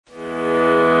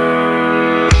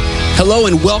Hello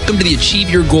and welcome to the Achieve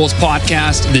Your Goals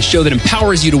podcast, the show that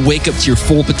empowers you to wake up to your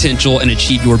full potential and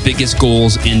achieve your biggest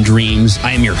goals and dreams.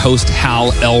 I am your host,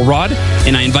 Hal Elrod,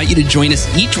 and I invite you to join us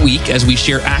each week as we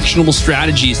share actionable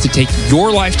strategies to take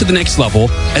your life to the next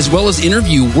level, as well as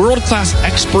interview world-class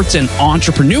experts and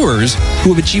entrepreneurs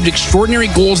who have achieved extraordinary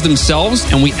goals themselves,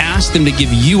 and we ask them to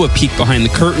give you a peek behind the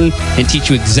curtain and teach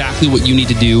you exactly what you need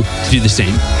to do the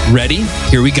same. Ready?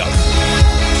 Here we go.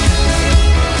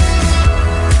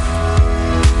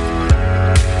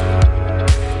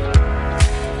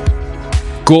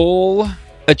 Goal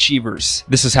achievers.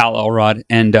 This is Hal Elrod,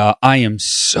 and I am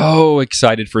so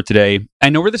excited for today. I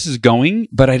know where this is going,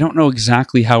 but I don't know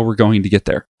exactly how we're going to get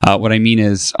there. What I mean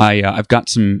is I've got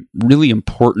some really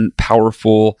important,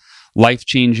 powerful,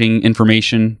 life-changing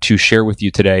information to share with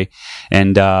you today.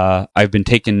 And I've been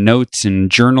taking notes and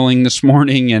journaling this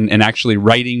morning and actually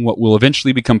writing what will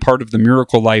eventually become part of the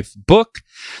Miracle Life book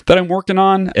that I'm working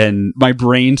on. And my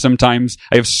brain sometimes,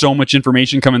 I have so much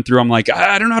information coming through. I'm like,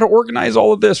 I don't know how to organize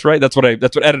all of this, right? That's what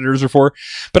editors are for.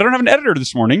 But I don't have an editor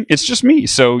this morning. It's just me.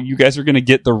 So you guys are going to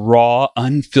get the raw,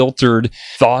 unfiltered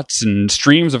thoughts and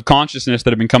streams of consciousness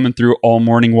that have been coming through all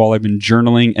morning while I've been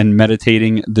journaling and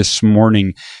meditating this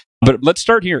morning. But let's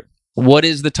start here. What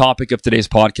is the topic of today's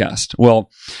podcast? Well,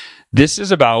 this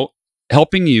is about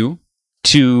helping you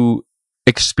to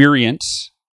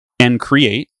experience and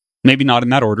create, maybe not in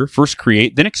that order, first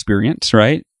create, then experience,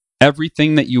 right?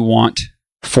 Everything that you want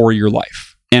for your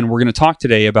life. And we're going to talk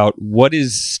today about what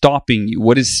is stopping you,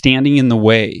 what is standing in the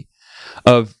way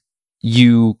of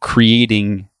you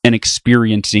creating and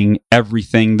experiencing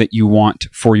everything that you want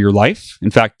for your life. In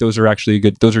fact, those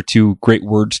are two great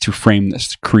words to frame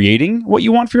this. Creating what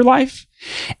you want for your life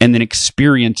and then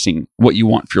experiencing what you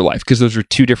want for your life, because those are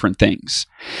two different things.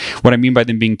 What I mean by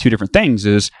them being two different things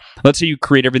is, let's say you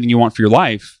create everything you want for your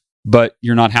life, but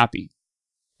you're not happy.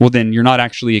 Well, then you're not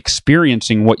actually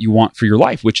experiencing what you want for your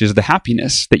life, which is the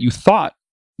happiness that you thought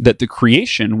that the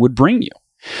creation would bring you.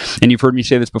 And you've heard me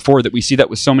say this before, that we see that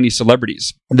with so many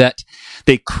celebrities, that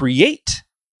they create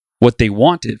what they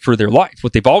wanted for their life,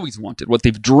 what they've always wanted, what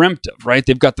they've dreamt of, right?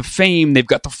 They've got the fame, they've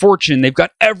got the fortune, they've got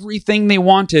everything they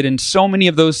wanted. And so many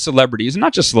of those celebrities, and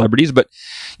not just celebrities, but,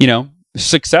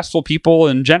 successful people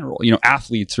in general,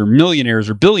 athletes or millionaires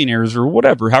or billionaires or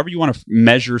whatever, however you want to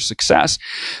measure success,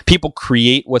 people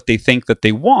create what they think that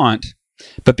they want,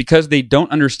 but because they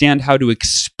don't understand how to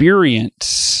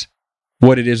experience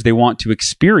what it is they want to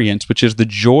experience, which is the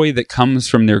joy that comes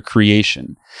from their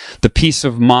creation, the peace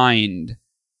of mind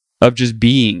of just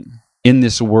being in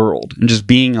this world and just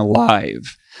being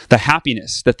alive, the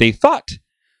happiness that they thought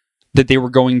that they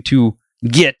were going to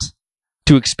get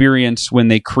to experience when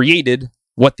they created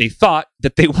what they thought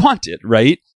that they wanted,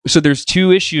 right? So there's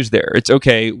two issues there. It's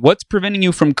okay, what's preventing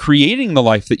you from creating the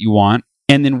life that you want?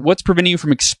 And then what's preventing you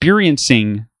from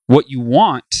experiencing what you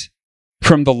want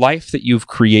from the life that you've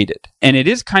created? And it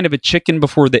is kind of a chicken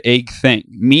before the egg thing,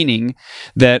 meaning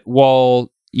that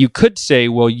while you could say,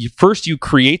 well, first you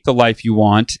create the life you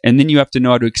want, and then you have to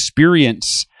know how to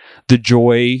experience the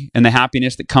joy and the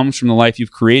happiness that comes from the life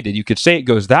you've created. You could say it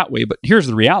goes that way, but here's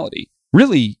the reality.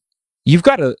 Really, you've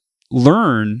got to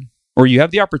learn, or you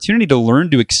have the opportunity to learn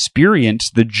to experience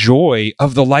the joy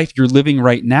of the life you're living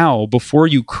right now before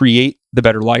you create the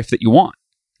better life that you want.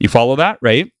 You follow that,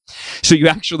 right? So you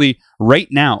actually, right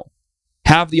now,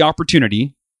 have the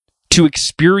opportunity to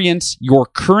experience your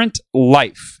current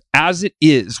life as it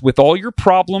is, with all your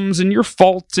problems and your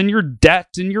faults and your debt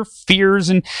and your fears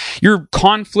and your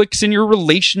conflicts and your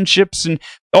relationships and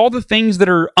all the things that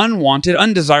are unwanted,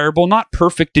 undesirable, not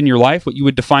perfect in your life, what you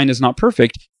would define as not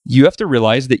perfect. You have to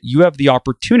realize that you have the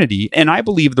opportunity, and I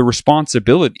believe the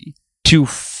responsibility, to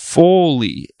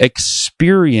fully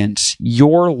experience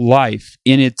your life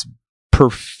in its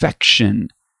perfection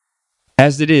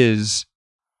as it is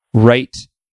right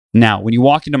now. When you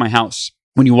walk into my house,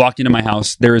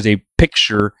 there is a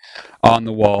picture on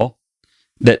the wall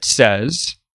that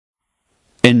says,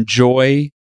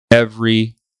 "Enjoy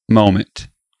every moment."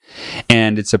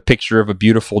 And it's a picture of a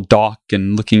beautiful dock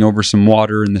and looking over some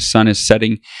water, and the sun is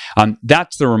setting.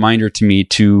 That's the reminder to me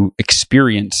to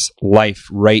experience life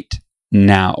right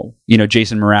now.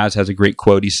 Jason Mraz has a great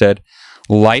quote. He said,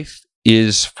 "Life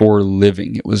is for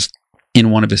living." It was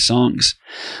in one of his songs.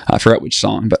 I forgot which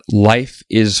song, but life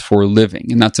is for living.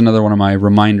 And that's another one of my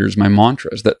reminders, my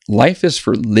mantras, that life is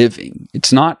for living.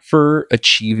 It's not for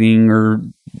achieving or,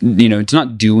 it's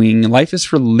not doing. Life is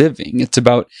for living. It's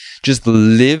about just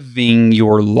living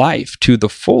your life to the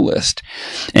fullest.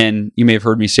 And you may have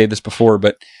heard me say this before,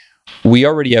 but we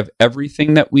already have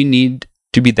everything that we need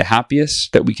to be the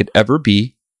happiest that we could ever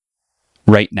be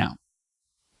right now.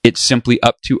 It's simply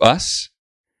up to us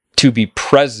to be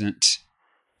present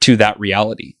to that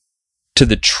reality, to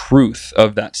the truth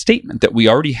of that statement that we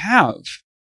already have.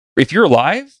 If you're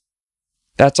alive,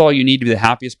 that's all you need to be the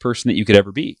happiest person that you could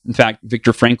ever be. In fact,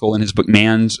 Viktor Frankl, in his book,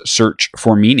 Man's Search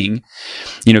for Meaning,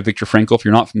 Viktor Frankl, if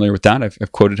you're not familiar with that,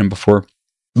 I've quoted him before,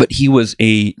 but he was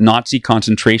a Nazi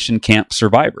concentration camp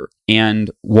survivor. And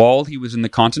while he was in the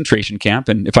concentration camp,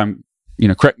 and if I'm,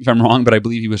 correct me if I'm wrong, but I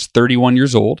believe he was 31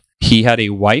 years old, he had a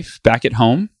wife back at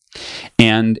home,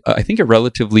 and I think a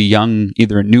relatively young,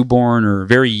 either a newborn or a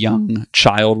very young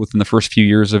child within the first few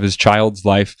years of his child's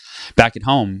life back at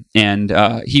home. And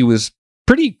he was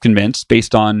pretty convinced,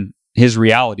 based on his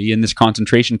reality in this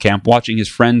concentration camp, watching his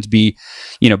friends be,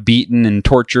 beaten and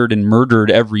tortured and murdered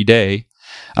every day.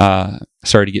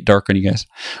 Sorry to get dark on you guys,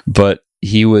 but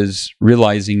he was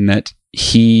realizing that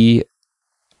he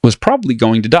was probably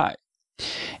going to die.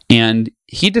 And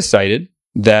he decided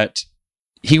that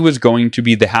he was going to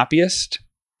be the happiest,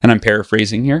 and I'm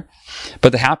paraphrasing here,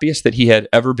 but the happiest that he had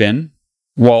ever been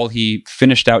while he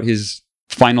finished out his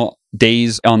final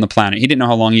days on the planet. He didn't know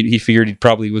how long. He figured he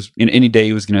probably was, in any day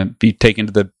he was going to be taken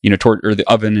to the or the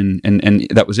oven, and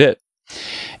that was it.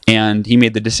 And he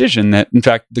made the decision that, in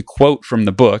fact, the quote from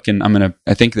the book, and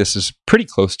I think this is pretty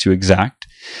close to exact.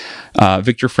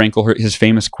 Viktor Frankl, his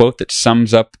famous quote that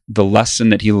sums up the lesson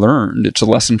that he learned, it's a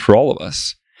lesson for all of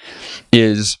us,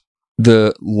 is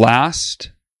the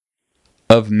last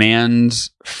of man's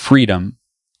freedom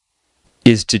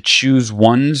is to choose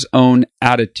one's own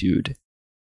attitude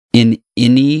in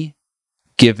any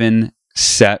given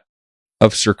set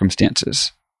of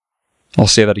circumstances. I'll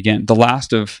say that again. The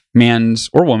last of man's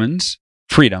or woman's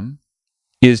freedom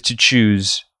is to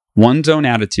choose one's own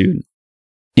attitude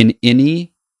in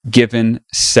any given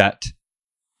set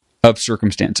of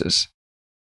circumstances.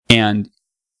 And,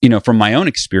 from my own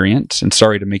experience, and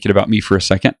sorry to make it about me for a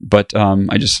second, but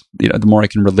I just, the more I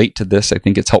can relate to this, I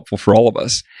think it's helpful for all of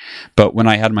us. But when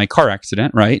I had my car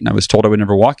accident, right, and I was told I would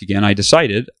never walk again, I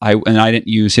decided, and I didn't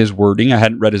use his wording, I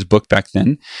hadn't read his book back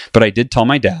then, but I did tell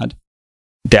my dad,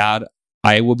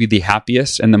 I will be the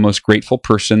happiest and the most grateful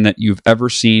person that you've ever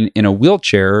seen in a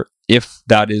wheelchair, if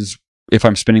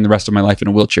I'm spending the rest of my life in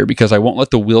a wheelchair, because I won't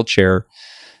let the wheelchair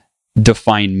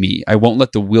define me. I won't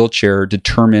let the wheelchair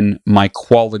determine my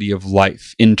quality of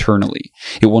life internally.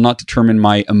 It will not determine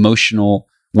my emotional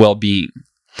well-being.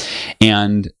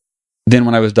 And then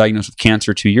when I was diagnosed with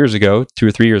cancer 2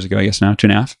 or 3 years ago, I guess now,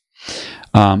 2.5,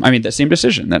 I made that same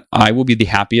decision that I will be the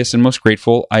happiest and most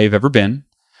grateful I have ever been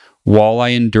while I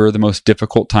endure the most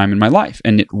difficult time in my life.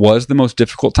 And it was the most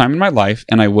difficult time in my life,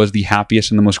 and I was the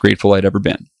happiest and the most grateful I'd ever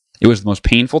been. It was the most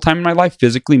painful time in my life,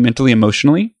 physically, mentally,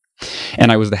 emotionally,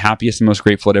 and I was the happiest and most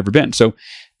grateful I'd ever been. So,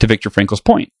 to Viktor Frankl's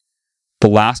point, the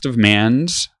last of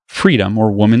man's freedom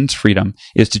or woman's freedom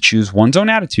is to choose one's own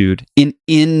attitude in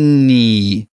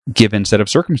any given set of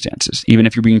circumstances. Even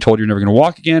if you're being told you're never going to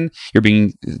walk again, you're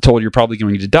being told you're probably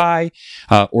going to die,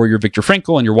 or you're Viktor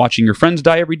Frankl and you're watching your friends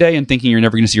die every day and thinking you're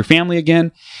never going to see your family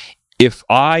again. If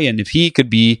I and if he could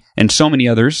be, and so many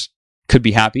others could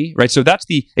be happy, right? So that's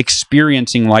the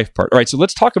experiencing life part. All right, so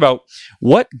let's talk about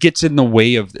what gets in the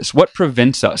way of this. What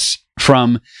prevents us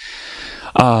from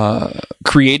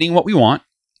creating what we want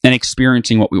and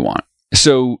experiencing what we want?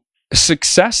 So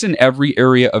success in every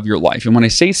area of your life. And when I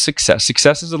say success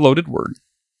is a loaded word.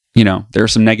 There are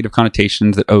some negative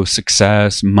connotations that,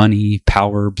 success, money,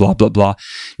 power, blah, blah, blah.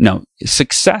 No,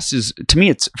 success is, to me,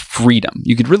 it's freedom.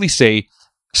 You could really say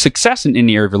success in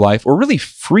any area of your life, or really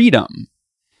freedom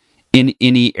in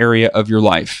any area of your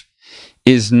life,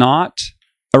 is not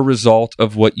a result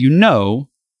of what you know.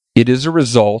 It is a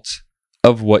result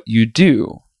of what you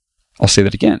do. I'll say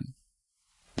that again.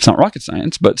 It's not rocket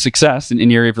science, but success in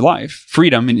any area of your life,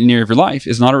 freedom in any area of your life,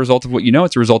 is not a result of what you know.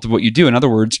 It's a result of what you do. In other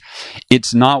words,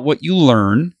 it's not what you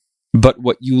learn, but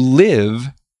what you live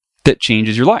that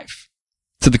changes your life.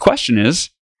 So the question is,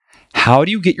 how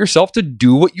do you get yourself to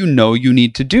do what you know you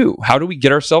need to do? How do we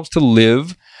get ourselves to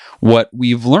live what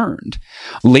we've learned?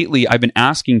 Lately, I've been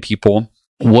asking people,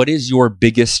 what is your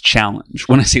biggest challenge?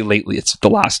 When I say lately, it's the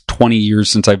last 20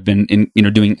 years since I've been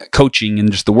doing coaching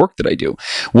and just the work that I do.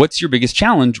 What's your biggest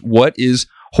challenge? What is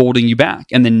holding you back?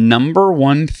 And the number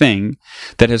one thing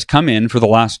that has come in for the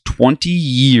last 20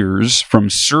 years from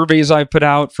surveys I've put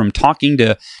out, from talking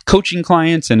to coaching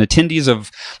clients and attendees of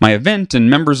my event and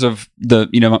members of the,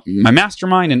 my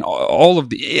mastermind and all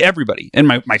of everybody and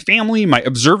my family, my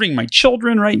observing my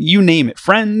children, right? You name it,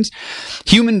 friends,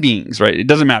 human beings, right? It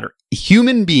doesn't matter.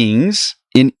 Human beings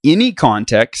in any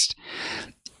context,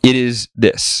 it is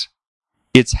this.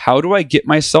 It's how do I get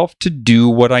myself to do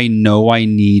what I know I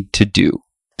need to do?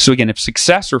 So again, if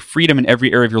success or freedom in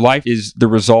every area of your life is the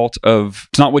result of,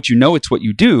 it's not what you know, it's what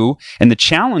you do. And the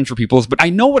challenge for people is, but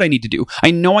I know what I need to do. I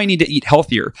know I need to eat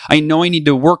healthier. I know I need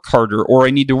to work harder, or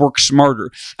I need to work smarter.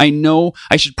 I know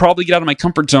I should probably get out of my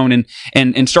comfort zone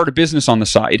and start a business on the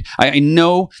side. I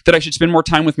know that I should spend more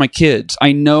time with my kids.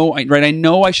 I know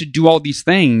I should do all these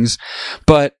things,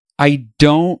 but I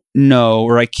don't know,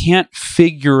 or I can't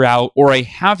figure out, or I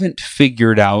haven't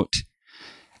figured out,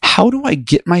 how do I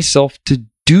get myself to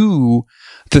do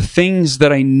the things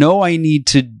that I know I need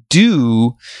to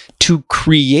do to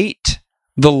create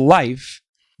the life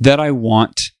that I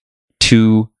want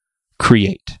to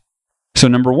create? So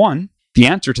number one, the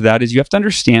answer to that is you have to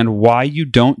understand why you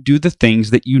don't do the things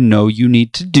that you know you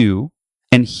need to do.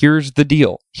 And here's the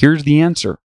deal. Here's the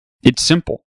answer. It's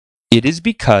simple. It is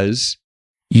because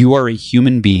you are a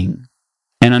human being.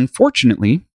 And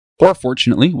unfortunately, or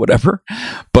fortunately, whatever,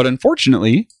 but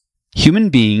unfortunately, human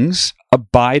beings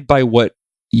abide by what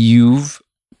you've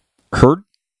heard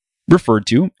referred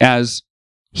to as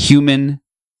human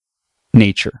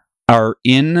nature, our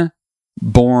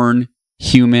inborn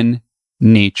human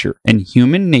nature. And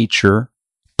human nature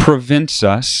prevents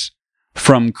us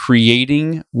from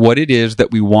creating what it is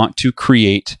that we want to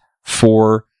create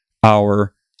for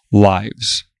our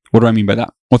lives. What do I mean by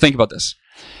that? Well, think about this.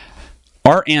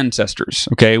 Our ancestors,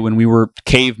 okay, when we were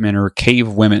cavemen or cave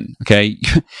women, okay,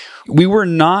 we were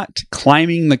not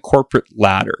climbing the corporate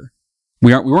ladder.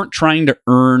 We weren't trying to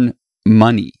earn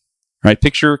money, right?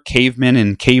 Picture cavemen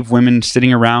and cave women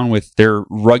sitting around with their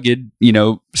rugged,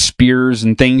 spears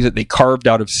and things that they carved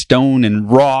out of stone and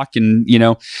rock and,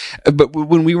 but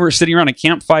when we were sitting around a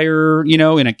campfire,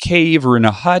 in a cave or in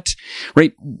a hut,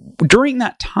 right? During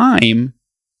that time,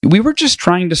 we were just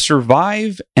trying to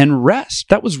survive and rest.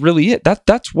 That was really it.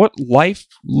 That's what life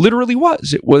literally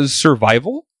was. It was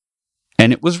survival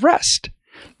and it was rest.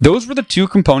 Those were the two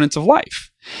components of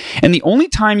life. And the only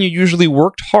time you usually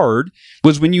worked hard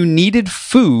was when you needed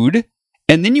food,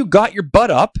 and then you got your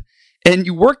butt up and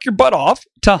you worked your butt off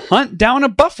to hunt down a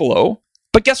buffalo.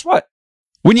 But guess what?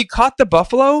 When you caught the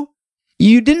buffalo,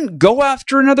 you didn't go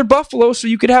after another buffalo so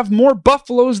you could have more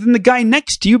buffaloes than the guy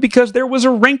next to you because there was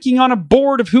a ranking on a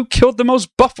board of who killed the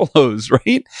most buffaloes,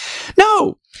 right?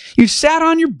 No, you sat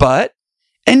on your butt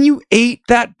and you ate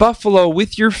that buffalo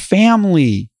with your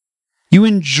family. You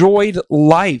enjoyed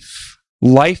life.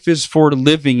 Life is for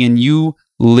living, and you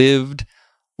lived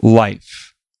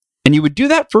life. And you would do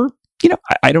that for,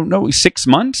 I don't know, 6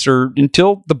 months or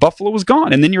until the buffalo was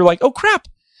gone. And then you're like, oh crap,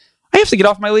 I have to get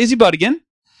off my lazy butt again.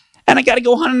 And I got to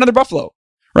go hunt another buffalo,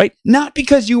 right? Not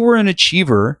because you were an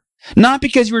achiever, not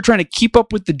because you were trying to keep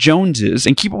up with the Joneses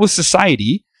and keep up with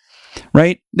society,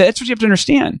 right? That's what you have to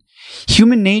understand.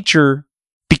 Human nature,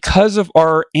 because of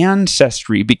our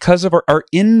ancestry, because of our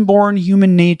inborn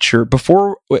human nature,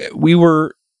 before we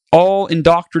were all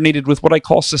indoctrinated with what I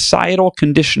call societal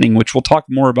conditioning, which we'll talk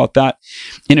more about that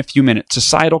in a few minutes.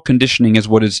 Societal conditioning is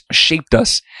what has shaped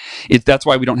us. That's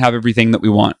why we don't have everything that we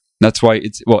want. That's why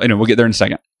anyway, we'll get there in a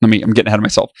second. I'm getting ahead of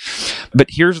myself. But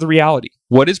here's the reality.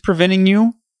 What is preventing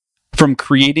you from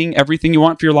creating everything you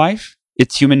want for your life?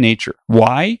 It's human nature.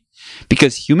 Why?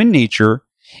 Because human nature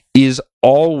is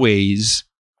always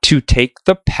to take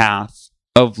the path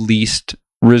of least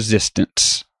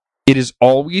resistance. It is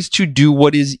always to do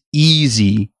what is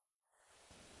easy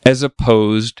as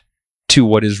opposed to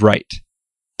what is right.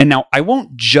 And now, I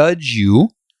won't judge you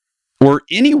or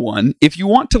anyone if you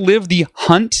want to live the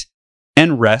hunt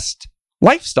and rest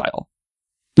lifestyle.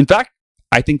 In fact,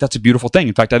 I think that's a beautiful thing.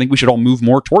 In fact, I think we should all move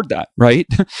more toward that, right?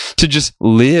 To just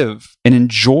live and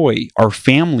enjoy our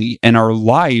family and our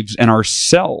lives and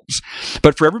ourselves.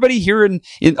 But for everybody here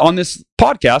on this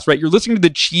podcast, right, you're listening to the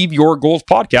Achieve Your Goals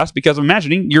podcast because I'm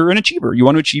imagining you're an achiever. You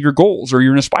want to achieve your goals, or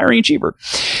you're an aspiring achiever.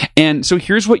 And so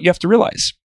here's what you have to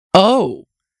realize.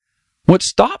 What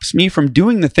stops me from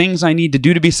doing the things I need to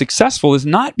do to be successful is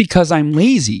not because I'm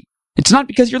lazy. It's not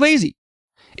because you're lazy.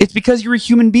 It's because you're a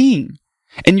human being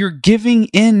and you're giving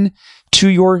in to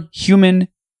your human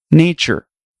nature.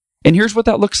 And here's what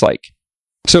that looks like.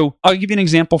 So I'll give you an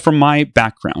example from my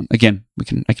background. Again,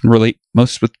 I can relate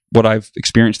most with what I've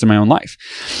experienced in my own life.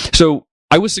 So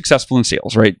I was successful in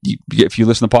sales, right? If you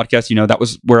listen to the podcast, that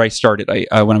was where I started.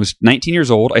 When I was 19 years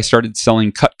old, I started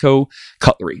selling Cutco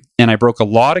cutlery, and I broke a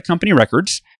lot of company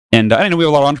records. And I know we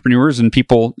have a lot of entrepreneurs and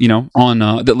people, on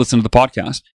that listen to the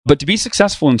podcast. But to be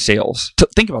successful in sales,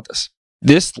 think about this.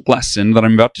 This lesson that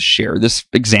I'm about to share, this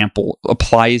example,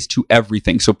 applies to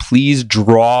everything. So please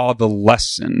draw the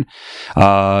lesson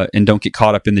and don't get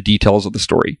caught up in the details of the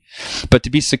story. But to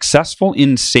be successful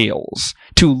in sales,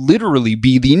 to literally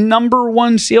be the number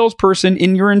one salesperson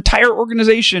in your entire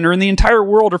organization or in the entire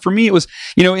world, or for me, it was,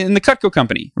 in the Cutco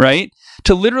company, right?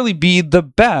 To literally be the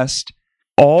best,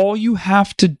 all you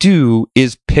have to do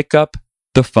is pick up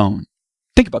the phone.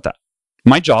 Think about that.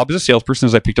 My job as a salesperson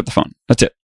is I picked up the phone. That's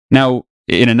it. Now,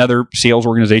 in another sales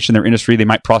organization, their industry, they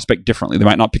might prospect differently. They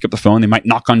might not pick up the phone. They might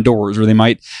knock on doors, or they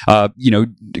might,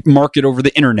 market over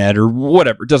the internet or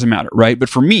whatever. It doesn't matter, right? But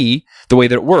for me, the way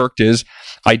that it worked is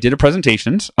I did a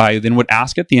presentations. I then would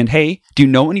ask at the end, hey, do you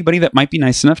know anybody that might be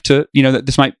nice enough to, that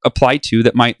this might apply to,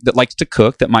 that likes to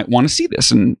cook, that might want to see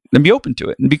this and be open to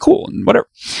it and be cool and whatever,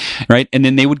 right? And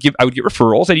then I would get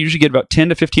referrals. I'd usually get about 10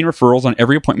 to 15 referrals on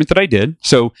every appointment that I did.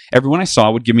 So everyone I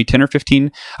saw would give me 10 or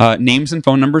 15 names and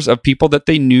phone numbers of people that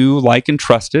they knew, like, and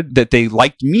trusted, that they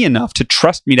liked me enough to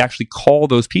trust me to actually call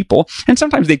those people. And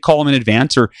sometimes they'd call them in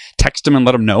advance or text them and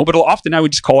let them know. But often I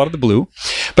would just call out of the blue.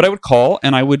 But I would call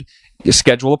and I would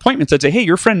schedule appointments. I'd say, hey,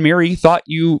 your friend Mary thought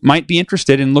you might be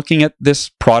interested in looking at this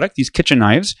product, these kitchen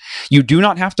knives. You do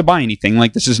not have to buy anything.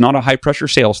 Like, this is not a high pressure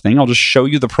sales thing. I'll just show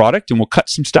you the product and we'll cut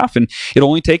some stuff. And it'll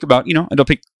only take about, it'll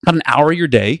take about an hour of your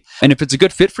day. And if it's a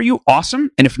good fit for you,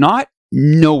 awesome. And if not,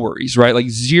 no worries, right? Like,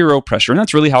 zero pressure. And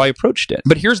that's really how I approached it.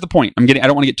 But here's the point. I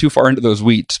don't want to get too far into those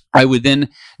weeds. I would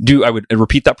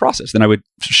repeat that process. Then I would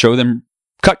show them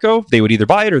Cutco. They would either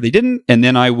buy it or they didn't. And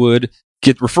then I would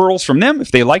get referrals from them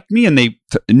if they liked me and they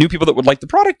knew people that would like the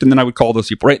product. And then I would call those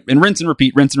people, right? And rinse and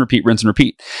repeat, rinse and repeat, rinse and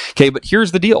repeat. Okay. But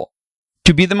here's the deal.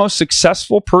 To be the most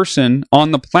successful person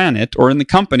on the planet, or in the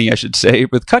company, I should say,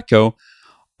 with Cutco,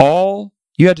 all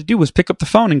you had to do was pick up the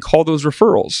phone and call those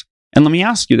referrals. And let me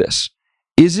ask you this.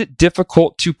 Is it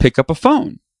difficult to pick up a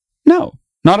phone? No,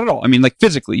 not at all. Like,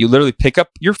 physically, you literally pick up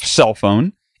your cell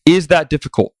phone. Is that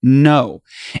difficult? No.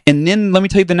 And then let me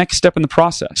tell you the next step in the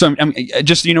process. So I'm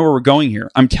just so you know where we're going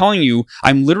here. I'm telling you,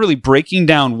 I'm literally breaking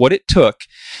down what it took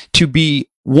to be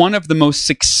one of the most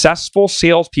successful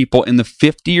salespeople in the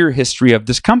 50-year history of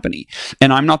this company.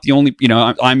 And I'm not the only,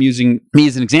 I'm using me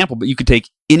as an example, but you could take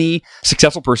any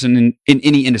successful person in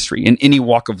any industry, in any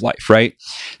walk of life, right?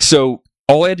 So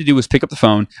all I had to do was pick up the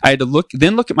phone. I had to look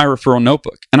at my referral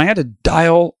notebook, and I had to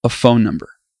dial a phone number.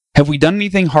 Have we done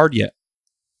anything hard yet?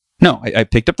 No, I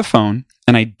picked up the phone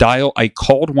and I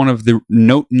called one of the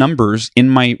numbers in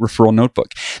my referral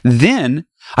notebook. Then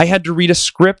I had to read a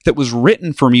script that was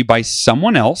written for me by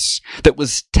someone else, that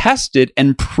was tested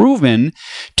and proven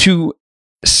to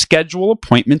schedule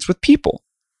appointments with people.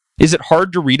 Is it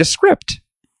hard to read a script?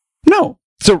 No.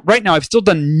 So right now I've still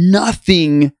done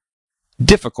nothing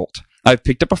difficult. I've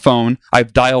picked up a phone.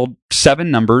 I've dialed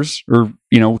 7 numbers or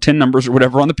 10 numbers or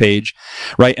whatever on the page,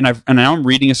 right? And now I'm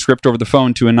reading a script over the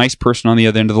phone to a nice person on the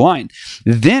other end of the line.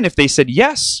 Then if they said,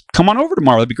 yes, come on over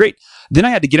tomorrow, that'd be great. Then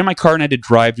I had to get in my car and I had to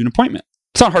drive to an appointment.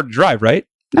 It's not hard to drive, right?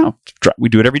 No, we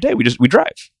do it every day. We drive.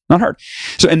 Not hard.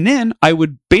 So, and then I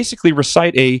would basically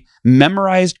recite a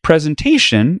memorized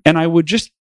presentation, and I would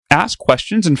just ask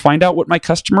questions and find out what my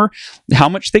customer, how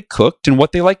much they cooked and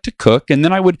what they like to cook. And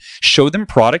then I would show them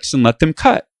products and let them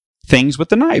cut things with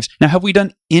the knives. Now, have we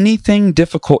done anything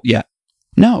difficult yet?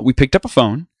 No, we picked up a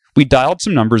phone. We dialed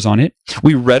some numbers on it.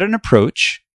 We read an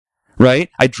approach, right?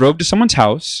 I drove to someone's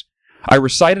house. I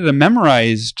recited a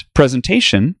memorized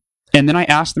presentation. And then I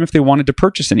asked them if they wanted to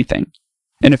purchase anything.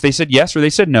 And if they said yes or they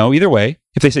said no, either way,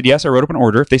 if they said yes, I wrote up an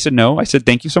order. If they said no, I said,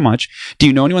 thank you so much. Do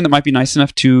you know anyone that might be nice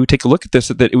enough to take a look at this,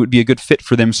 that it would be a good fit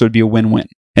for them, so it'd be a win-win?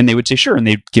 And they would say, sure. And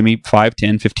they'd give me 5,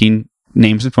 10, 15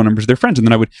 names and phone numbers of their friends. And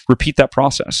then I would repeat that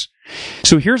process.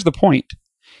 So here's the point.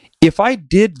 If I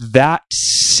did that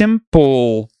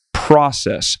simple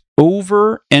process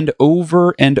over and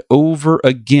over and over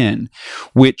again,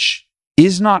 which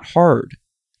is not hard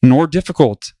nor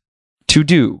difficult to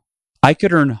do, I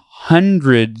could earn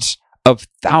hundreds of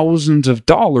thousands of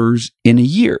dollars in a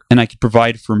year. And I could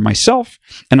provide for myself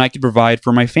and I could provide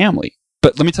for my family.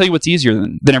 But let me tell you what's easier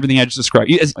than everything I just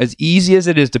described. As easy as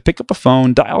it is to pick up a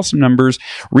phone, dial some numbers,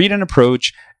 read an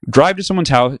approach, drive to someone's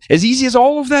house, as easy as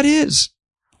all of that is,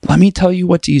 let me tell you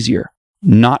what's easier.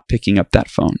 Not picking up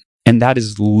that phone. And that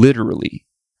is literally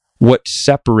what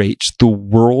separates the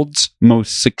world's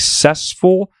most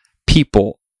successful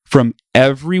people from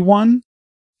everyone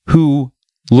who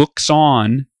looks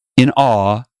on in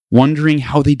awe, wondering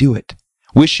how they do it,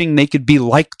 wishing they could be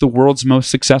like the world's most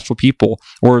successful people,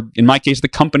 or in my case, the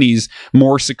company's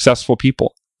more successful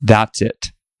people. That's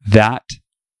it. That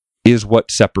is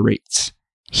what separates.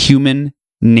 Human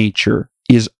nature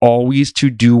is always to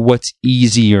do what's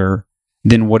easier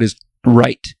than what is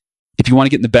right. If you want to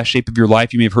get in the best shape of your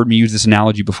life, you may have heard me use this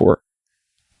analogy before.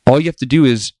 All you have to do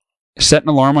is set an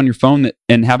alarm on your phone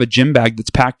and have a gym bag that's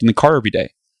packed in the car every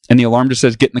day. And the alarm just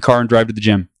says, get in the car and drive to the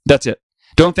gym. That's it.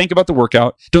 Don't think about the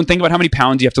workout. Don't think about how many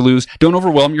pounds you have to lose. Don't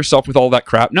overwhelm yourself with all that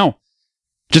crap. No.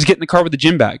 Just get in the car with the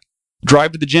gym bag.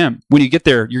 Drive to the gym. When you get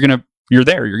there, you're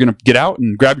there. You're going to get out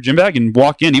and grab your gym bag and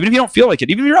walk in, even if you don't feel like it,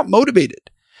 even if you're not motivated.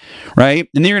 Right?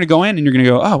 And then you're going to go in and you're going to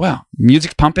go, oh, wow,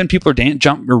 music's pumping. People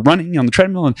are running on the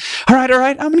treadmill. And all right.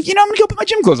 I'm going to go put my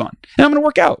gym clothes on and I'm going to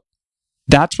work out.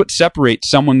 That's what separates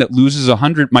someone that loses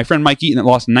 100. My friend Mike Eaton that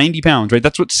lost 90 pounds, right?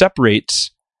 That's what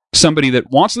separates somebody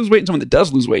that wants to lose weight and someone that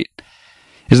does lose weight.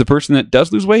 Is the person that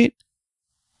does lose weight,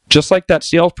 just like that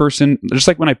salesperson, just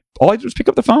like all I do is pick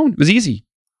up the phone. It was easy.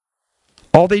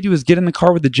 All they do is get in the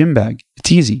car with the gym bag.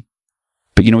 It's easy.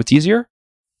 But you know what's easier?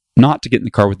 Not to get in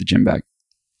the car with the gym bag.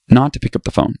 Not to pick up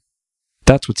the phone.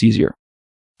 That's what's easier.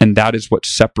 And that is what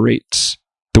separates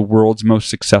the world's most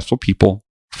successful people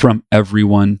from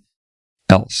everyone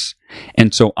else.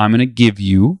 And so I'm going to give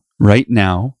you right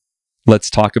now, let's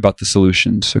talk about the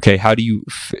solutions. Okay, how do you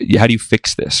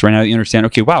fix this? Right now you understand,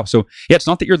 okay, wow. So yeah, it's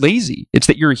not that you're lazy. It's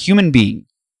that you're a human being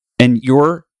and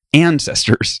your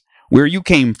ancestors, where you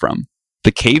came from,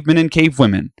 the cavemen and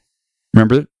cavewomen.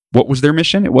 Remember, what was their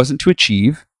mission? It wasn't to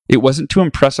achieve. It wasn't to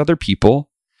impress other people.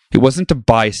 It wasn't to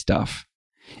buy stuff.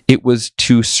 It was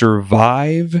to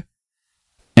survive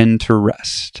and to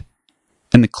rest.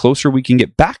 And the closer we can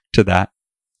get back to that,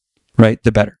 right,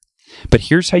 the better. But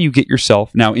here's how you get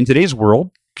yourself. Now, in today's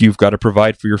world, you've got to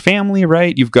provide for your family,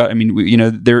 right?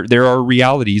 There are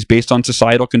realities based on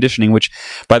societal conditioning, which,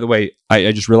 by the way,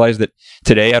 I just realized that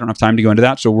today I don't have time to go into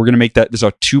that. So we're going to make this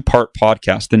a 2-part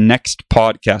podcast.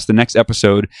 The next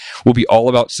episode will be all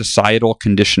about societal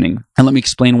conditioning. And let me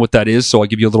explain what that is. So I'll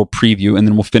give you a little preview and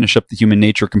then we'll finish up the human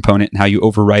nature component and how you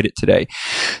override it today.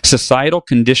 Societal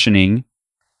conditioning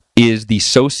is the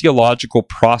sociological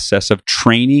process of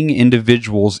training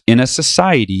individuals in a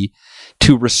society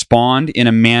to respond in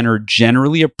a manner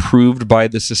generally approved by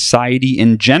the society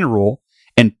in general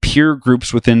and peer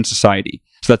groups within society.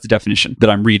 So that's the definition that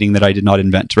I'm reading that I did not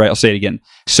invent, right? I'll say it again.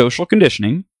 Social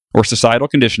conditioning or societal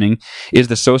conditioning is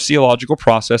the sociological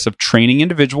process of training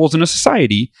individuals in a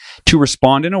society to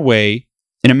respond in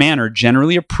a manner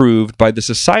generally approved by the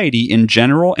society in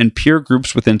general and peer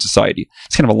groups within society.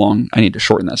 It's kind of I need to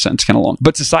shorten that sentence, kind of long.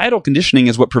 But societal conditioning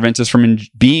is what prevents us from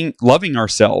loving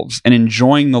ourselves and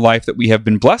enjoying the life that we have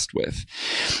been blessed with.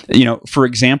 For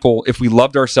example, if we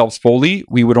loved ourselves fully,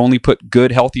 we would only put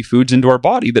good, healthy foods into our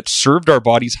body that served our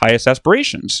body's highest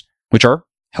aspirations, which are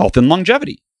health and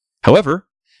longevity. However,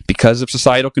 because of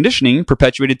societal conditioning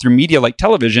perpetuated through media like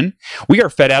television, we are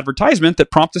fed advertisement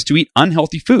that prompts us to eat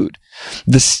unhealthy food.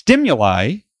 The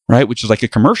stimuli, right, which is like a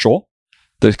commercial,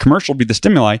 the commercial will be the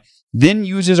stimuli, then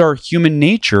uses our human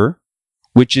nature,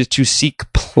 which is to seek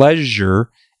pleasure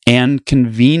and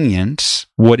convenience,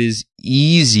 what is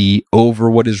easy over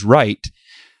what is right.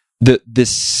 The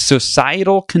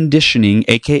societal conditioning,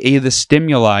 aka the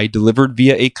stimuli delivered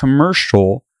via a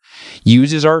commercial,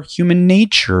 uses our human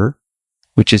nature,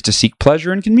 which is to seek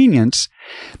pleasure and convenience,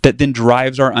 that then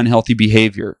drives our unhealthy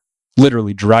behavior.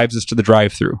 Literally drives us to the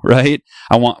drive-through, right?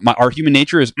 Our human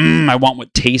nature is, I want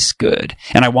what tastes good,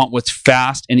 and I want what's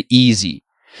fast and easy.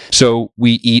 So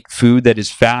we eat food that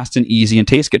is fast and easy and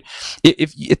tastes good.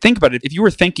 If you think about it, if you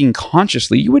were thinking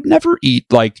consciously, you would never eat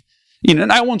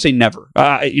and I won't say never.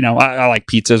 I like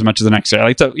pizza as much as the next day. I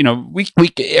like to, we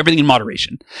everything in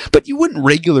moderation. But you wouldn't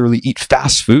regularly eat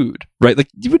fast food, right? Like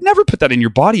you would never put that in your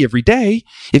body every day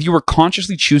if you were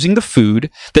consciously choosing the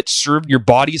food that served your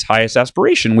body's highest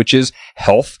aspiration, which is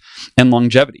health and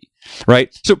longevity,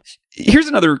 right? So here's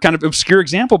another kind of obscure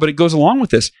example, but it goes along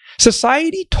with this.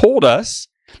 Society told us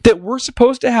that we're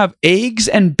supposed to have eggs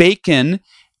and bacon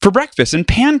for breakfast and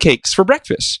pancakes for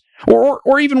breakfast,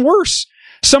 or even worse,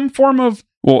 some form of,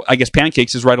 I guess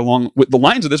pancakes is right along with the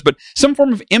lines of this, but some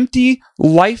form of empty,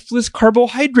 lifeless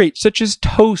carbohydrate, such as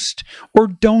toast or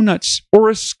donuts or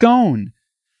a scone,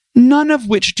 none of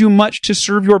which do much to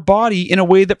serve your body in a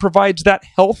way that provides that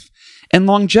health and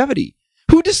longevity.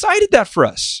 Who decided that for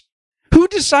us? Who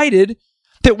decided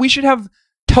that we should have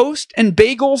toast and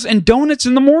bagels and donuts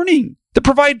in the morning that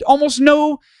provide almost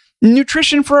no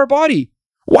nutrition for our body?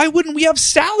 Why wouldn't we have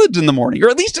salads in the morning, or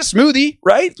at least a smoothie,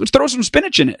 right? Let's throw some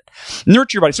spinach in it.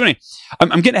 Nurture your body. So anyway,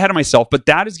 I'm getting ahead of myself, but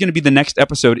that is going to be the next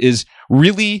episode, is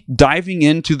really diving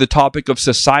into the topic of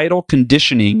societal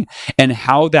conditioning and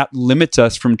how that limits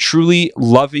us from truly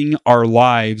loving our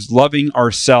lives, loving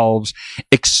ourselves,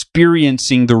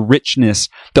 experiencing the richness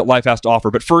that life has to offer.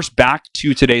 But first, back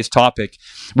to today's topic,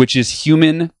 which is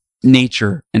human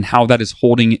nature and how that is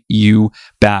holding you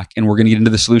back. And we're going to get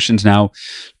into the solutions now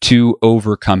to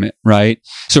overcome it, right?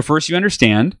 So first you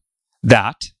understand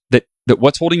that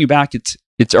what's holding you back,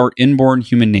 it's our inborn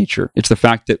human nature. It's the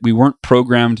fact that we weren't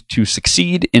programmed to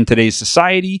succeed in today's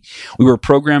society. We were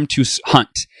programmed to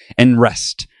hunt and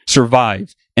rest,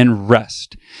 survive and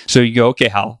rest. So you go, okay,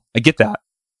 Hal, I get that.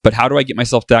 But how do I get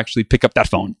myself to actually pick up that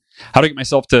phone? How do I get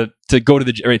myself to go to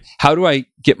the gym? How do I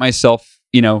get myself,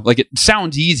 like it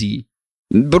sounds easy,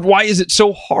 but why is it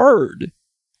so hard?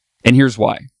 And here's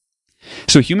why.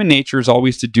 So human nature is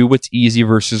always to do what's easy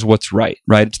versus what's right?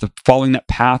 It's the following that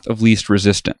path of least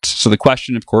resistance. So the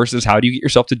question, of course, is how do you get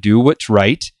yourself to do what's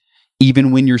right,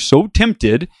 even when you're so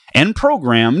tempted and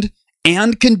programmed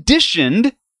and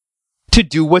conditioned to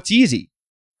do what's easy?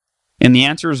 And the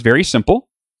answer is very simple.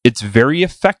 It's very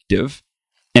effective,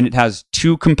 and it has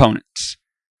two components.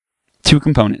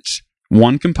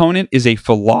 One component is a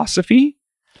philosophy,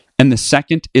 and the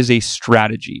second is a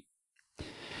strategy.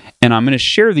 And I'm going to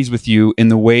share these with you in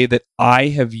the way that I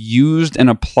have used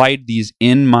and applied these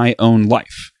in my own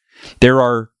life. There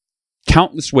are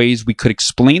countless ways we could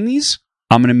explain these.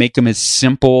 I'm going to make them as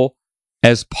simple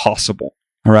as possible.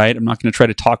 All right. I'm not going to try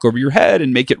to talk over your head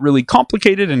and make it really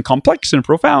complicated and complex and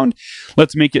profound.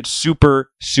 Let's make it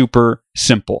super, super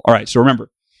simple. All right. So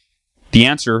remember,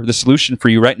 the solution for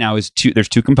you right now is there's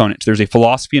two components. There's a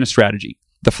philosophy and a strategy.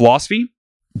 The philosophy,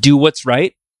 do what's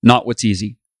right, not what's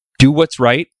easy. Do what's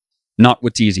right, not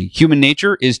what's easy. Human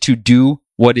nature is to do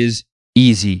what is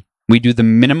easy. We do the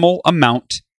minimal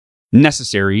amount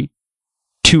necessary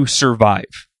to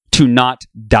survive, to not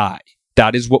die.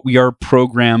 That is what we are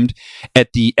programmed at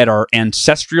our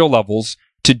ancestral levels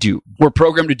to do. We're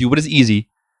programmed to do what is easy,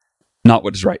 not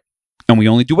what is right. And we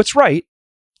only do what's right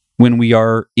when we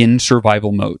are in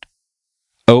survival mode.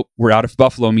 Oh, we're out of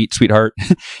buffalo meat, sweetheart.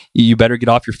 You better get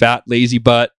off your fat, lazy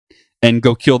butt and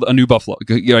go kill a new buffalo.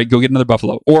 Go get another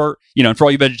buffalo. Or, for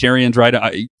all you vegetarians,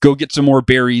 right, go get some more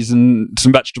berries and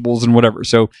some vegetables and whatever.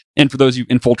 So, and for those of you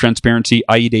in full transparency,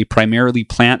 I eat a primarily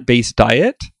plant-based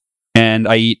diet. And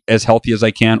I eat as healthy as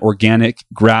I can, organic,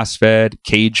 grass-fed,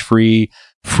 cage-free,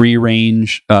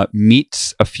 free-range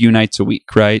meats a few nights a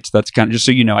week, right? So that's kind of, just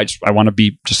so you know, I want to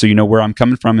be, just so you know where I'm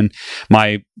coming from. And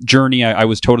my journey, I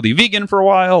was totally vegan for a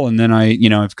while. And then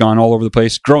I've gone all over the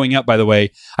place. Growing up, by the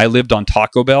way, I lived on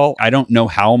Taco Bell. I don't know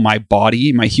how my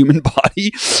human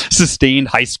body sustained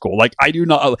high school. Like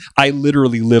I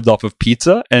literally lived off of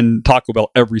pizza and Taco Bell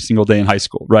every single day in high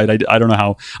school, right? I don't know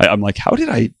how, I'm like, how did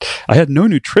I had no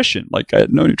nutrition. Like I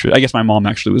had no nutrition. I guess my mom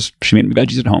actually she made me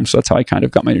veggies at home. So that's how I kind of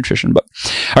got my nutrition. But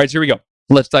all right, so here we go.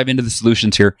 Let's dive into the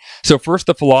solutions here. So first,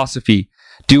 the philosophy.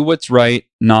 Do what's right,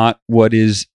 not what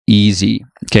is easy.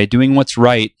 Okay, doing what's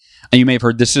right. And you may have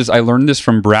heard I learned this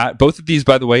from Brad. Both of these,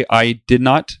 by the way, I did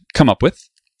not come up with.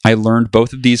 I learned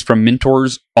both of these from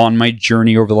mentors on my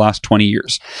journey over the last 20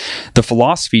 years. The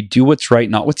philosophy, do what's right,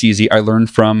 not what's easy, I learned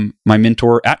from my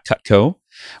mentor at Cutco,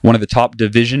 one of the top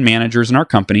division managers in our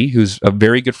company, who's a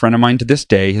very good friend of mine to this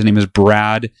day. His name is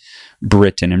Brad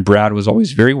Britton. And Brad was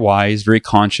always very wise, very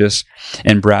conscious.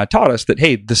 And Brad taught us that,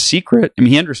 hey, the secret,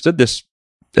 he understood this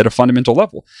at a fundamental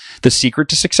level. The secret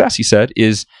to success, he said,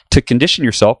 is to condition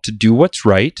yourself to do what's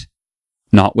right,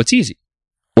 not what's easy.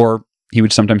 Or he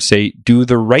would sometimes say, do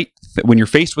the right when you're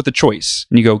faced with a choice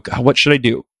and you go, God, what should I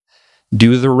do?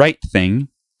 Do the right thing,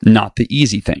 not the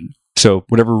easy thing. So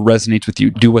whatever resonates with you,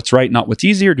 do what's right, not what's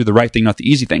easy, or do the right thing, not the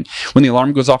easy thing. When the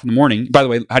alarm goes off in the morning, by the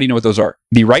way, how do you know what those are?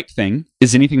 The right thing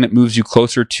is anything that moves you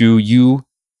closer to you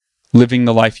living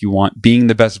the life you want, being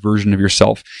the best version of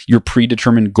yourself, your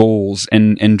predetermined goals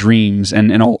and dreams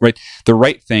and all, right? The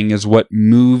right thing is what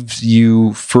moves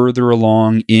you further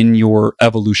along in your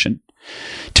evolution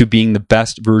to being the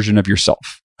best version of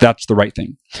yourself. That's the right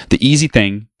thing. The easy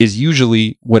thing is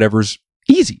usually whatever's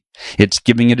easy. It's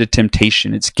giving it a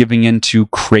temptation. It's giving into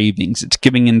cravings. It's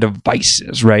giving into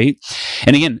vices, right?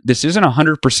 And again, this isn't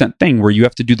 100% thing where you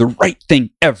have to do the right thing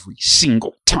every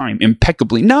single time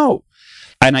impeccably. No.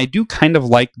 And I do kind of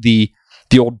like the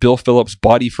old Bill Phillips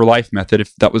Body for Life method,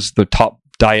 if that was the top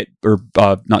diet or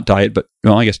not diet, but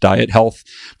well, I guess diet health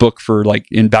book for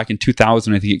back in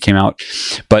 2000, I think it came out.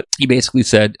 But he basically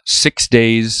said 6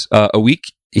 days a week,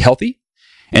 healthy,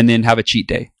 and then have a cheat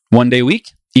day. 1 day a week,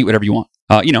 eat whatever you want.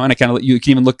 And I kind of, you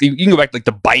can even look, you can go back to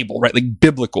the Bible, right? Like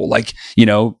biblical,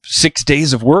 6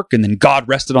 days of work and then God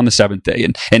rested on the seventh day.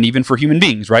 And even for human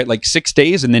beings, right? 6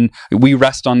 days and then we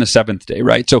rest on the seventh day,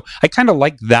 right? So I kind of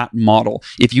like that model.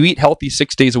 If you eat healthy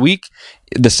 6 days a week,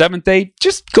 the seventh day,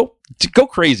 just go go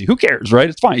crazy. Who cares, right?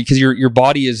 It's fine because your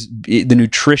body is the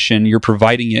nutrition you're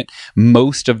providing it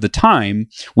most of the time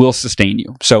will sustain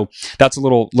you. So that's a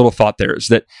little thought there is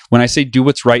that when I say do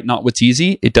what's right, not what's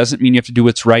easy, it doesn't mean you have to do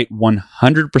what's right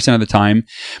 100% of the time,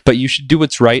 but you should do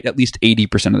what's right at least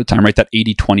 80% of the time, right? That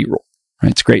 80-20 rule,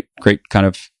 right? It's great kind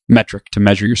of metric to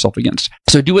measure yourself against.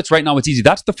 So do what's right, not what's easy.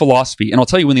 That's the philosophy. And I'll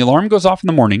tell you, when the alarm goes off in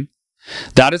the morning,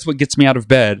 that is what gets me out of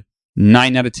bed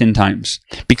 9 out of 10 times.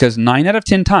 Because 9 out of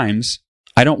 10 times,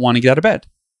 I don't want to get out of bed.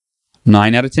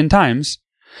 9 out of 10 times,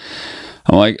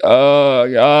 I'm like,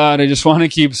 oh God, I just want to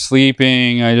keep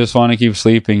sleeping.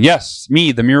 Yes,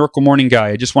 me, the miracle morning guy.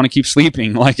 I just want to keep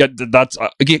sleeping. Like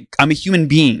again, I'm a human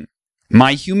being.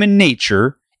 My human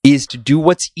nature is to do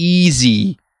what's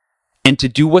easy, and to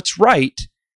do what's right,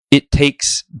 it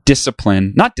takes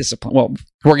discipline. Not discipline. Well,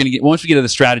 once we get to the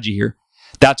strategy here,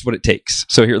 that's what it takes.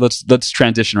 So here, let's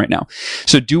transition right now.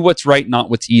 So do what's right, not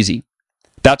what's easy.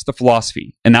 That's the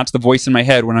philosophy. And that's the voice in my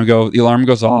head when the alarm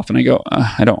goes off and I go,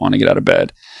 I don't want to get out of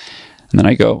bed. And then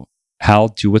I go, Hal,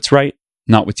 do what's right,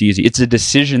 not what's easy. It's a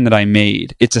decision that I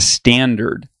made. It's a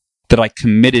standard that I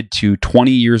committed to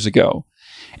 20 years ago.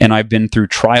 And I've been through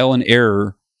trial and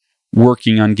error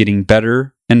working on getting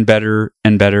better and better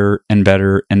and better and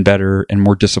better and better and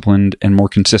more disciplined and more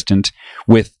consistent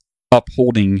with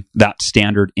upholding that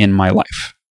standard in my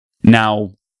life.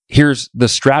 Now, here's the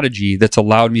strategy that's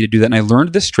allowed me to do that. And I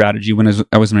learned this strategy when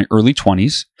I was in my early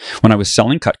 20s, when I was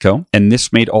selling Cutco, and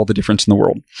this made all the difference in the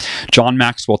world. John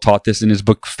Maxwell taught this in his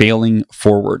book, Failing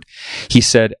Forward. He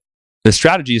said, the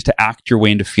strategy is to act your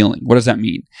way into feeling. What does that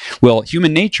mean? Well,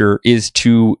 human nature is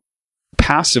to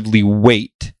passively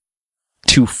wait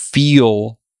to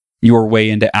feel your way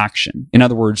into action. In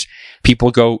other words, people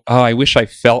go, oh, I wish I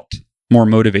felt more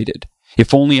motivated.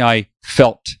 If only I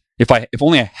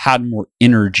had more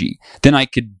energy, then I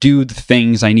could do the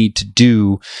things I need to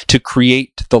do to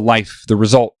create the life, the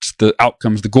results, the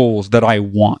outcomes, the goals that I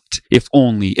want. If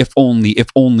only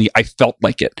I felt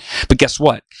like it. But guess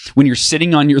what? When you're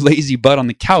sitting on your lazy butt on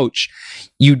the couch,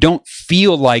 you don't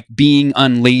feel like being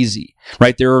unlazy,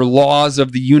 right? There are laws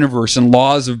of the universe and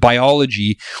laws of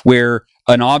biology where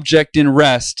an object in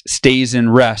rest stays in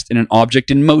rest, and an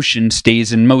object in motion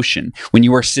stays in motion. When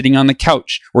you are sitting on the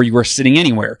couch, or you are sitting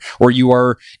anywhere, or you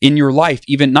are in your life,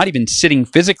 not even sitting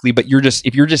physically, but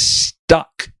if you're just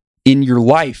stuck in your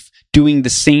life, doing the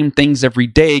same things every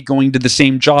day, going to the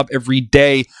same job every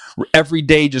day,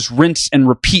 just rinse and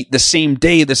repeat the same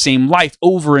day, the same life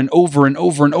over and over and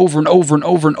over and over and over and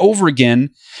over and over again,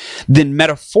 then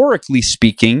metaphorically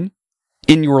speaking,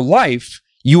 in your life,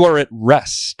 you are at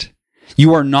rest.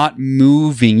 You are not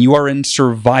moving. You are in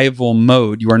survival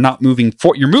mode. You are not moving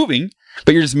you're moving,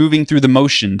 but you're just moving through the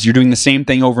motions. You're doing the same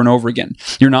thing over and over again.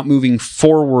 You're not moving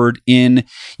forward in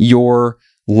your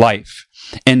life.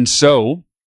 And so,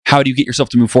 how do you get yourself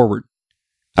to move forward?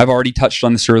 I've already touched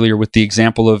on this earlier with the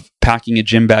example of packing a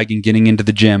gym bag and getting into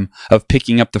the gym, of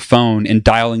picking up the phone and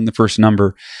dialing the first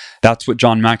number. That's what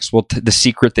John Maxwell, the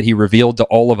secret that he revealed to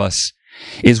all of us,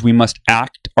 is we must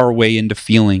act our way into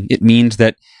feeling. It means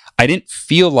that I didn't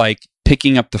feel like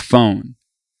picking up the phone,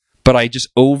 but I just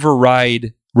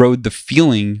rode the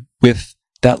feeling with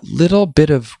that little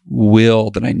bit of will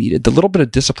that I needed, the little bit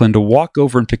of discipline to walk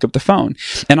over and pick up the phone.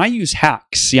 And I use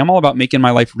hacks. See, I'm all about making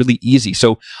my life really easy.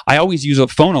 So I always use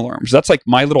phone alarms. That's like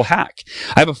my little hack.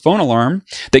 I have a phone alarm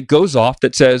that goes off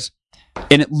that says,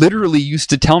 and it literally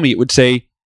used to tell me, it would say,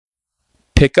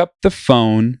 pick up the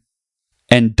phone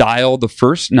and dial the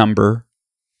first number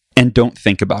and don't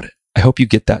think about it. I hope you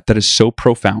get that. That is so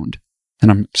profound.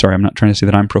 And I'm sorry, I'm not trying to say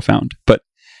that I'm profound, but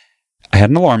I had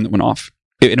an alarm that went off,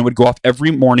 and it would go off every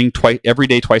morning, every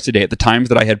day, twice a day at the times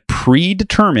that I had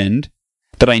predetermined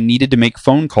that I needed to make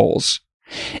phone calls.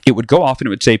 It would go off and it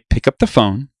would say, pick up the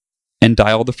phone and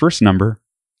dial the first number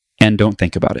and don't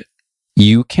think about it.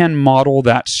 You can model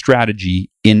that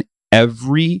strategy in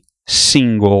every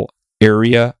single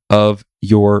area of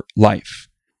your life.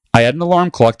 I had an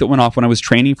alarm clock that went off when I was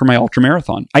training for my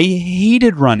ultramarathon. I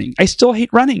hated running. I still hate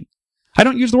running. I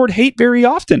don't use the word hate very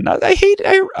often. I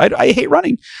hate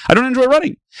running. I don't enjoy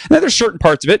running. Now, there's certain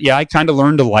parts of it. Yeah, I kind of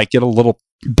learned to like it a little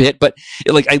bit, but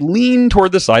I lean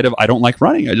toward the side of I don't like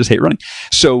running. I just hate running.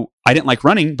 So I didn't like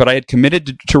running, but I had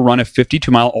committed to run a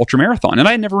 52-mile ultramarathon, and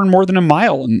I had never run more than a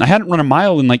mile, and I hadn't run a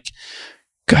mile in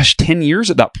 10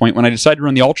 years at that point when I decided to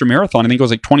run the ultra marathon. I think it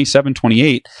was 27,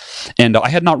 28. And I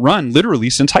had not run literally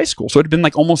since high school. So it had been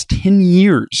almost 10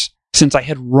 years since I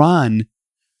had run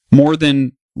more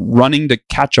than running to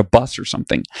catch a bus or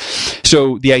something.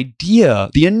 So the idea,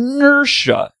 the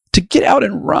inertia to get out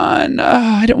and run,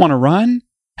 I didn't want to run.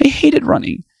 I hated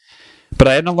running. But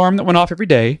I had an alarm that went off every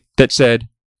day that said,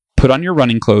 put on your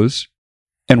running clothes,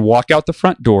 and walk out the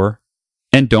front door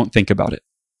and don't think about it.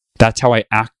 That's how I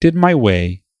acted my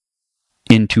way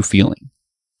into feeling.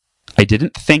 I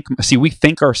didn't think. See, we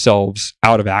think ourselves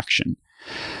out of action.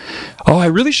 Oh, I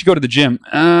really should go to the gym.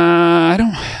 I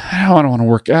don't want to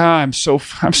work. I'm so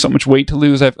much weight to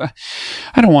lose. I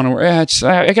don't want to work.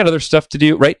 I got other stuff to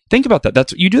do. Right? Think about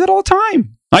that. You do that all the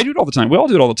time. I do it all the time. We all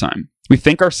do it all the time. We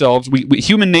think ourselves. We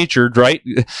human nature, right,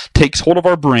 takes hold of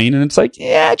our brain, and it's like,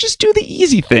 yeah, just do the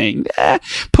easy thing.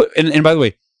 And by the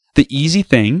way, the easy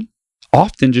thing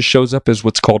often just shows up as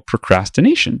what's called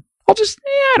procrastination.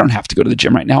 I don't have to go to the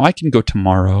gym right now. I can go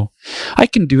tomorrow. I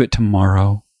can do it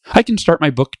tomorrow. I can start my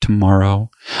book tomorrow.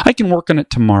 I can work on it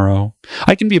tomorrow.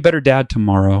 I can be a better dad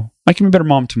tomorrow. I can be a better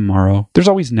mom tomorrow. There's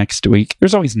always next week.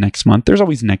 There's always next month. There's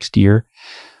always next year.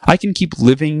 I can keep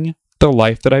living the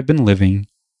life that I've been living,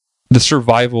 the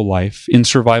survival life in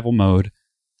survival mode,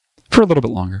 for a little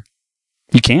bit longer.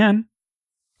 You can.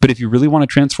 But if you really want to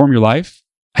transform your life,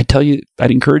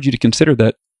 I'd encourage you to consider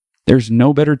that there's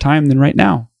no better time than right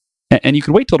now. And you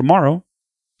can wait till tomorrow,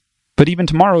 but even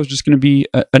tomorrow is just going to be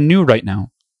a new right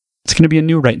now. It's going to be a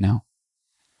new right now.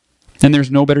 And there's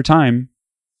no better time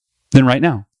than right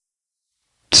now.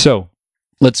 So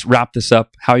let's wrap this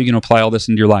up. How are you going to apply all this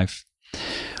into your life?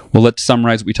 Well, let's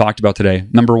summarize what we talked about today.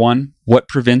 Number one, what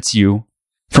prevents you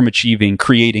from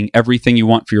creating everything you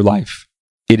want for your life?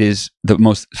 It is the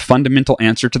most fundamental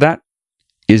answer to that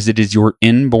is it is your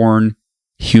inborn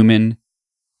human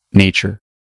nature.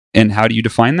 And how do you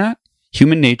define that?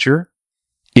 Human nature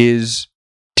is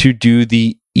to do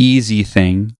the easy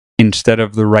thing instead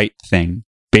of the right thing,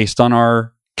 based on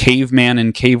our caveman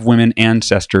and cavewomen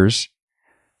ancestors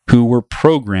who were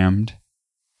programmed,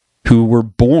 who were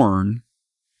born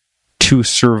to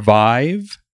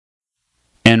survive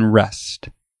and rest.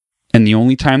 And the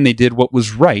only time they did what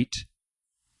was right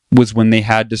was when they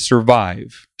had to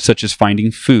survive, such as finding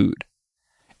food.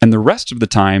 And the rest of the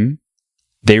time,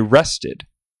 they rested.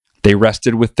 They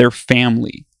rested with their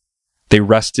family. They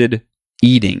rested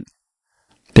eating.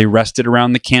 They rested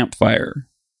around the campfire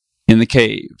in the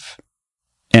cave.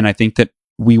 And I think that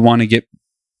we want to get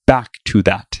back to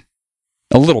that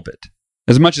a little bit,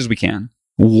 as much as we can,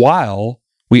 while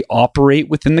we operate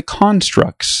within the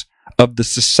constructs of the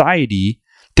society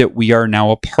that we are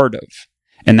now a part of.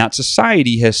 And that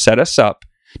society has set us up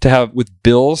to have with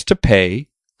bills to pay,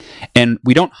 and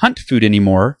we don't hunt food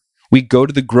anymore. We go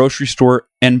to the grocery store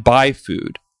and buy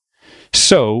food.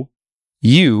 So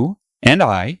you and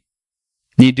I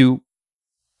need to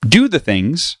do the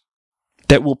things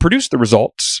that will produce the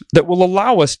results that will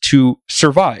allow us to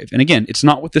survive. And again, it's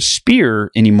not with a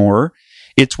spear anymore.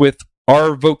 It's with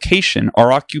our vocation,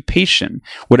 our occupation,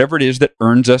 whatever it is that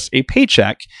earns us a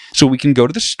paycheck, so we can go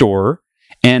to the store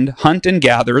and hunt and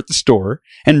gather at the store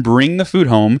and bring the food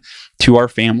home to our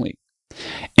family.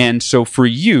 And so for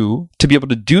you to be able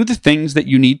to do the things that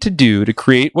you need to do to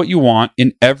create what you want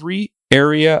in every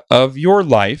area of your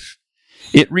life,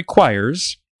 it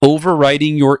requires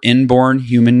overriding your inborn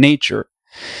human nature.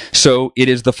 So it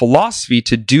is the philosophy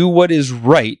to do what is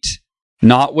right,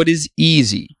 not what is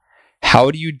easy.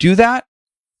 How do you do that?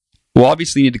 Well,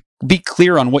 obviously you need to be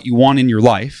clear on what you want in your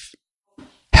life,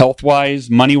 health-wise,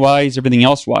 money-wise, everything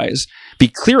else-wise. Be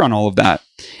clear on all of that.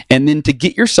 And then to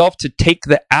get yourself to take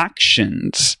the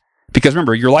actions. Because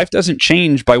remember, your life doesn't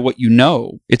change by what you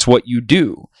know. It's what you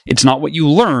do. It's not what you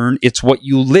learn. It's what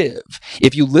you live.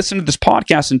 If you listen to this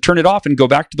podcast and turn it off and go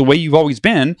back to the way you've always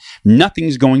been,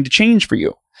 nothing's going to change for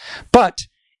you. But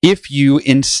if you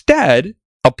instead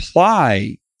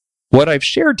apply what I've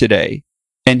shared today,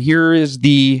 and here is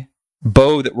the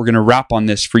bow that we're going to wrap on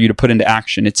this for you to put into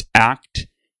action. It's act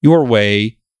your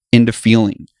way into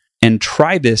feeling. And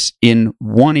try this in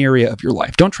one area of your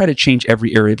life. Don't try to change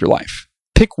every area of your life.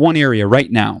 Pick one area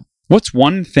right now. What's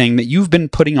one thing that you've been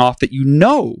putting off that you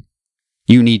know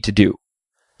you need to do?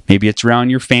 Maybe it's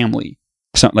around your family,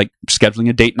 something like scheduling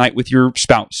a date night with your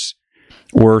spouse,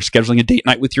 or scheduling a date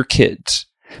night with your kids.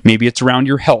 Maybe it's around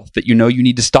your health, that you know you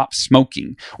need to stop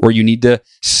smoking, or you need to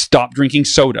stop drinking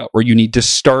soda, or you need to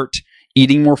start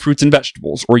eating more fruits and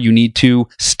vegetables, or you need to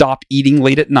stop eating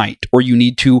late at night, or you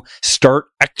need to start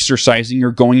exercising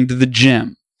or going to the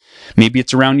gym. Maybe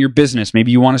it's around your business.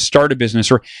 Maybe you want to start a business,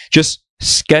 or just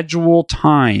schedule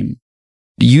time.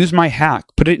 Use my hack.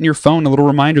 Put it in your phone, a little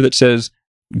reminder that says,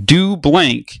 do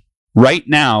blank right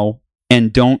now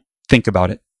and don't think about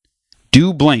it.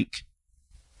 Do blank.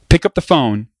 Pick up the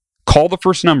phone, call the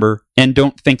first number, and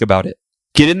don't think about it.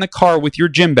 Get in the car with your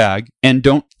gym bag and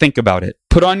don't think about it.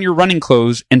 Put on your running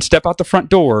clothes and step out the front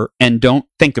door and don't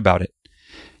think about it.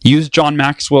 Use John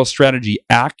Maxwell's strategy.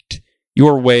 Act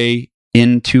your way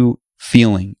into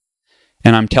feeling.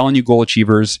 And I'm telling you, goal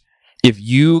achievers, if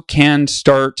you can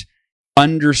start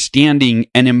understanding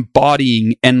and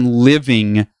embodying and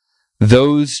living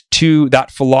that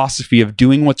philosophy of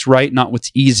doing what's right, not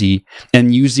what's easy,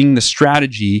 and using the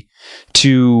strategy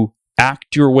to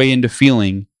act your way into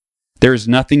feeling, there's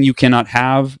nothing you cannot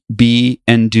have, be,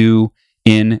 and do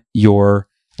in your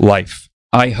life.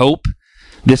 I hope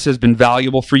this has been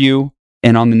valuable for you.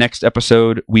 And on the next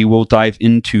episode, we will dive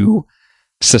into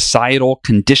societal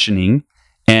conditioning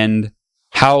and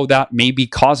how that may be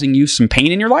causing you some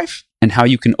pain in your life and how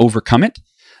you can overcome it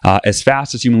as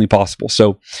fast as humanly possible.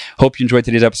 So hope you enjoyed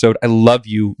today's episode. I love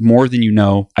you more than you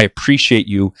know. I appreciate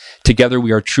you. Together,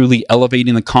 we are truly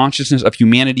elevating the consciousness of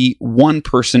humanity one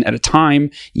person at a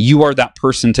time. You are that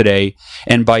person today.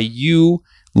 And by you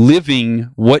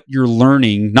living what you're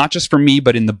learning, not just from me,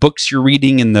 but in the books you're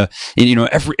reading, in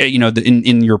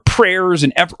your prayers,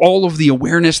 and all of the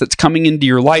awareness that's coming into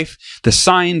your life, the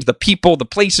signs, the people, the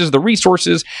places, the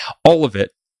resources, all of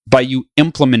it, by you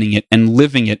implementing it and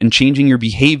living it and changing your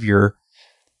behavior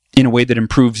in a way that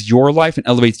improves your life and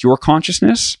elevates your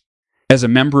consciousness, as a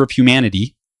member of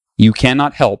humanity, you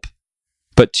cannot help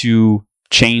but to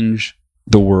change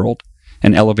the world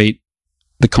and elevate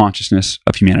the consciousness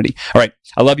of humanity. All right.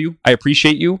 I love you. I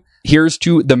appreciate you. Here's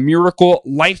to the miracle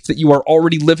life that you are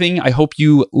already living. I hope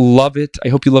you love it. I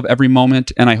hope you love every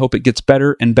moment, and I hope it gets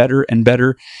better and better and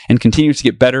better and continues to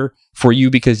get better for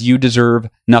you, because you deserve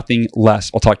nothing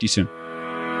less. I'll talk to you soon.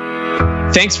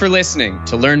 Thanks for listening.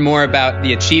 To learn more about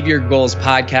the Achieve Your Goals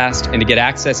podcast and to get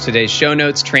access to today's show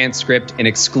notes, transcript, and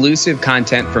exclusive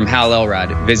content from Hal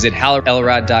Elrod, visit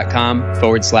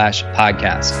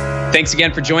halelrod.com/podcast. Thanks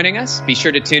again for joining us. Be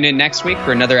sure to tune in next week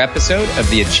for another episode of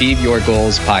the Achieve Your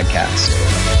Goals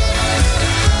podcast.